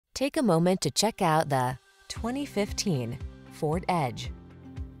Take a moment to check out the 2015 Ford Edge.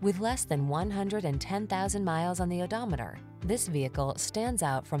 With less than 110,000 miles on the odometer, this vehicle stands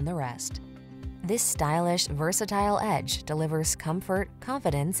out from the rest. This stylish, versatile Edge delivers comfort,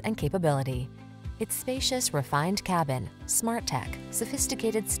 confidence, and capability. Its spacious, refined cabin, smart tech,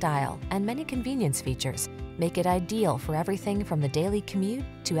 sophisticated style, and many convenience features make it ideal for everything from the daily commute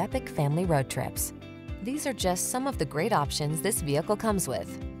to epic family road trips. These are just some of the great options this vehicle comes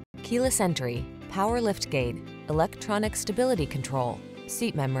with: keyless entry, power liftgate, electronic stability control,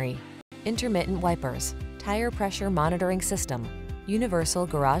 seat memory, intermittent wipers, tire pressure monitoring system, universal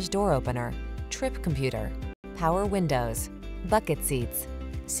garage door opener, trip computer, power windows, bucket seats.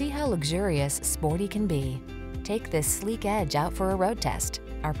 See how luxurious sporty can be. Take this sleek Edge out for a road test.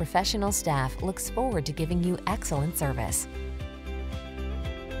 Our professional staff looks forward to giving you excellent service.